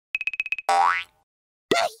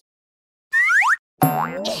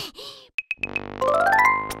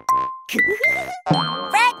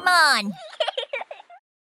Redmon!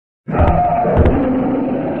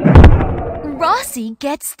 Rossi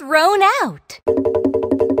gets thrown out.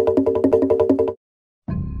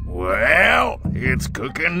 Well, it's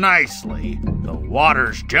cooking nicely. The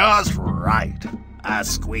water's just right. A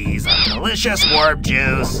squeeze of delicious worm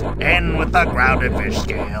juice, in with the grounded fish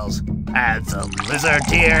scales. Add some lizard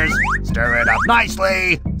tears, stir it up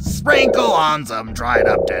nicely, sprinkle on some dried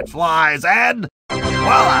up dead flies, and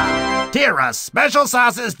voila! Tira's special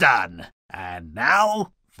sauce is done. And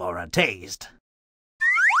now for a taste.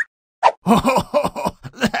 Oh,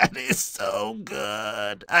 that is so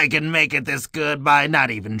good. I can make it this good by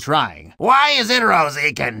not even trying. Why is it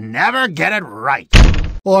Rosie can never get it right?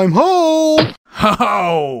 I'm home!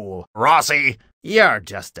 Ho! Rossi, you're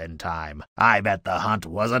just in time. I bet the hunt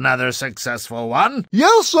was another successful one.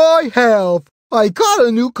 Yes, I have. I caught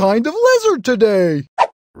a new kind of lizard today.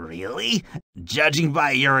 Really? Judging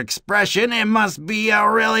by your expression, it must be a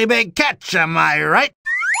really big catch, am I right?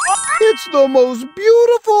 It's the most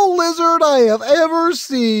beautiful lizard I have ever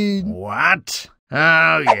seen. What?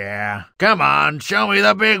 Oh, yeah. Come on, show me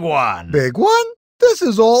the big one. Big one? This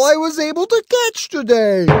is all I was able to catch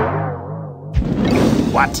today.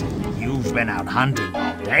 What? You've been out hunting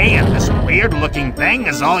all day and this weird-looking thing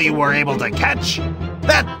is all you were able to catch?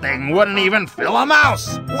 That thing wouldn't even fill a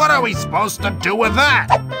mouse. What are we supposed to do with that?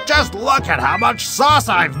 Just look at how much sauce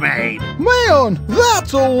I've made. Man,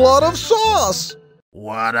 that's a lot of sauce.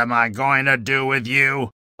 What am I going to do with you?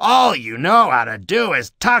 All you know how to do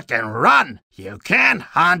is tuck and run. You can't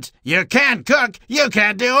hunt, you can't cook, you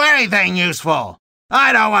can't do anything useful.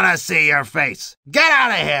 I don't want to see your face. Get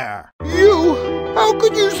out of here! How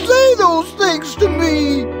could you say those things to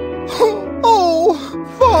me? Oh,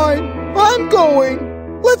 fine, I'm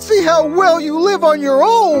going. Let's see how well you live on your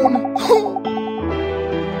own.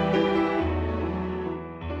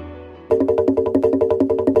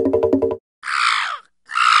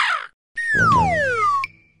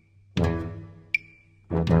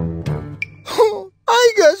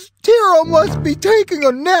 I guess Tira must be taking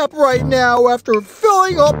a nap right now after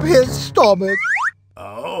filling up his stomach.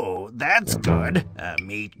 Oh, that's good.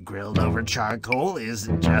 Meat grilled over charcoal is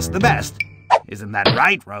just the best. Isn't that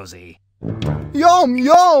right, Rosie? Yum,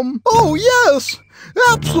 yum! Oh, yes!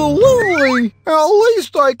 Absolutely! At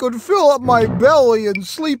least I could fill up my belly and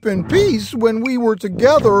sleep in peace when we were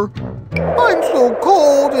together. I'm so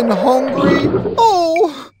cold and hungry.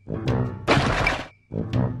 Oh!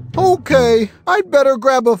 Okay, I'd better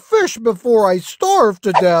grab a fish before I starve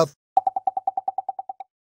to death.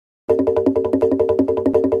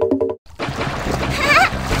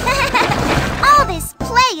 All this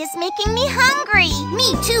play is making me hungry.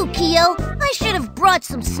 Me too, Keo. I should have brought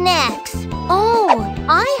some snacks. Oh,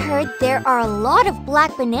 I heard there are a lot of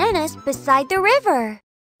black bananas beside the river.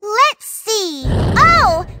 Let's see.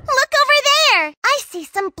 Oh, look over there. I see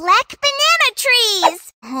some black banana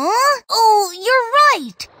trees. Huh? Oh, you're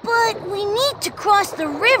right. But we need to cross the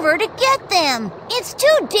river to get them. It's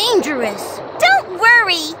too dangerous. Don't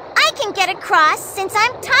worry. I can get across since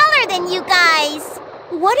I'm taller than you guys.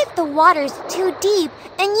 What if the water's too deep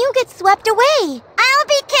and you get swept away? I'll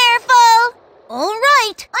be careful. All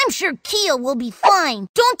right. I'm sure Keo will be fine.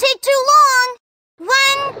 Don't take too long. 1,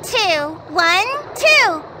 2, 1,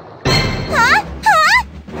 2. Huh? Huh?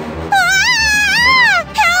 Ah!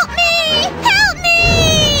 Help me! Help me!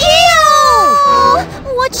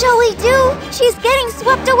 Keo! What shall we do? She's getting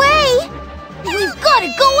swept away. We've got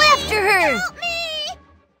to go after her. Help me!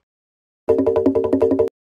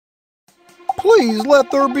 Please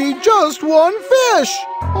let there be just one fish.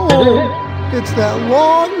 Oh, it's that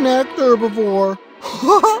long-necked herbivore.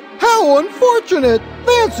 How unfortunate!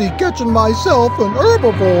 Fancy catching myself an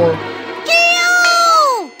herbivore.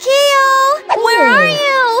 Keo! Keo! Where are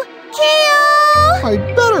you? Keo!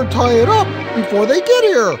 I'd better tie it up before they get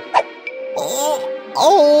here. Oh,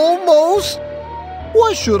 almost.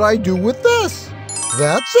 What should I do with this?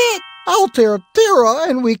 That's it. I'll tear Tira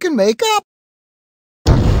and we can make up.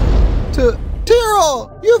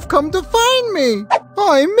 Tira, you've come to find me.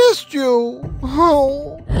 I missed you.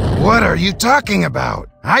 Oh. What are you talking about?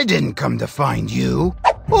 I didn't come to find you.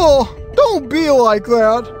 Oh, don't be like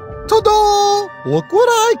that. Ta-da! Look what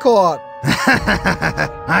I caught.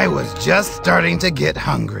 I was just starting to get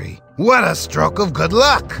hungry. What a stroke of good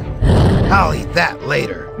luck. I'll eat that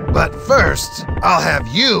later. But first, I'll have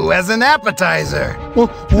you as an appetizer.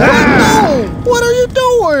 What? No! What are you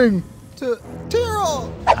doing? Tira!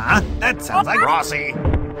 Huh? That sounds like Rossi.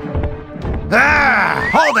 Ah!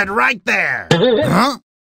 Hold it right there! Huh?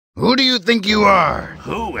 Who do you think you are?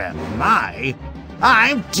 Who am I?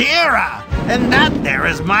 I'm Tira, and that there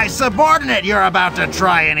is my subordinate you're about to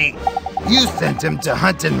try and eat. You sent him to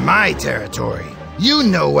hunt in my territory. You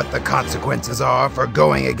know what the consequences are for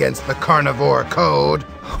going against the carnivore code.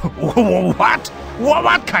 What?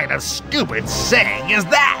 What kind of stupid saying is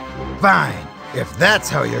that? Fine. If that's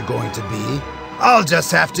how you're going to be, I'll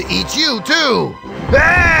just have to eat you too.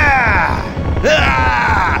 Ah!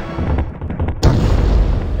 Ah!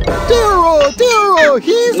 Tara,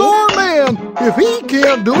 he's our man. If he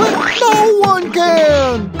can't do it, no one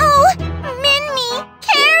can. Oh, Minnie,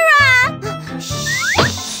 Kara!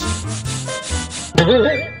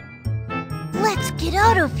 Let's get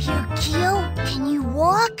out of here, Keel. Can you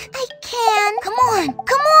walk? I can. Come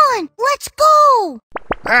on, let's go.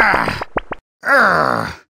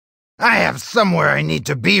 I have somewhere I need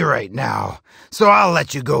to be right now, so I'll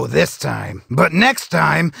let you go this time. But next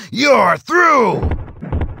time, you're through!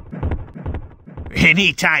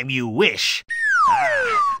 Anytime you wish.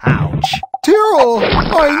 Ouch. Tara,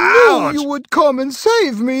 I Ouch. knew you would come and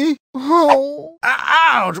save me. Oh.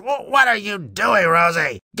 Ouch! What are you doing,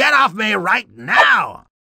 Rosie? Get off me right now!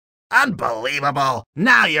 Unbelievable!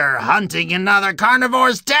 Now you're hunting in other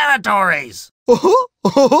carnivores' territories!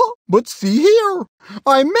 But see here,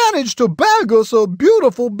 I managed to bag us a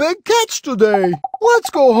beautiful big catch today. Let's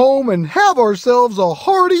go home and have ourselves a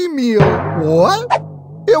hearty meal. What?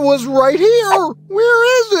 It was right here.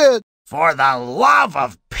 Where is it? For the love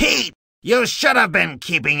of Pete! You should have been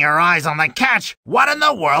keeping your eyes on the catch! What in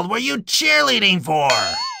the world were you cheerleading for?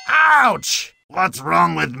 Ouch! What's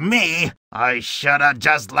wrong with me? I should have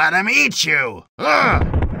just let him eat you! Ugh.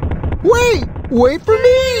 Wait for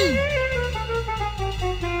me!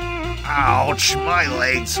 Ouch! My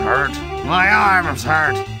legs hurt. My arms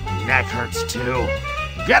hurt. Neck hurts too.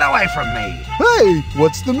 Get away from me! Hey,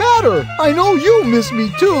 what's the matter? I know you miss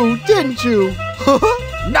me too, didn't you?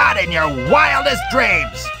 Not in your wildest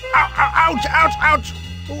dreams! Ouch, ouch, ouch!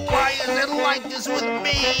 Why is it like this with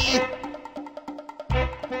me?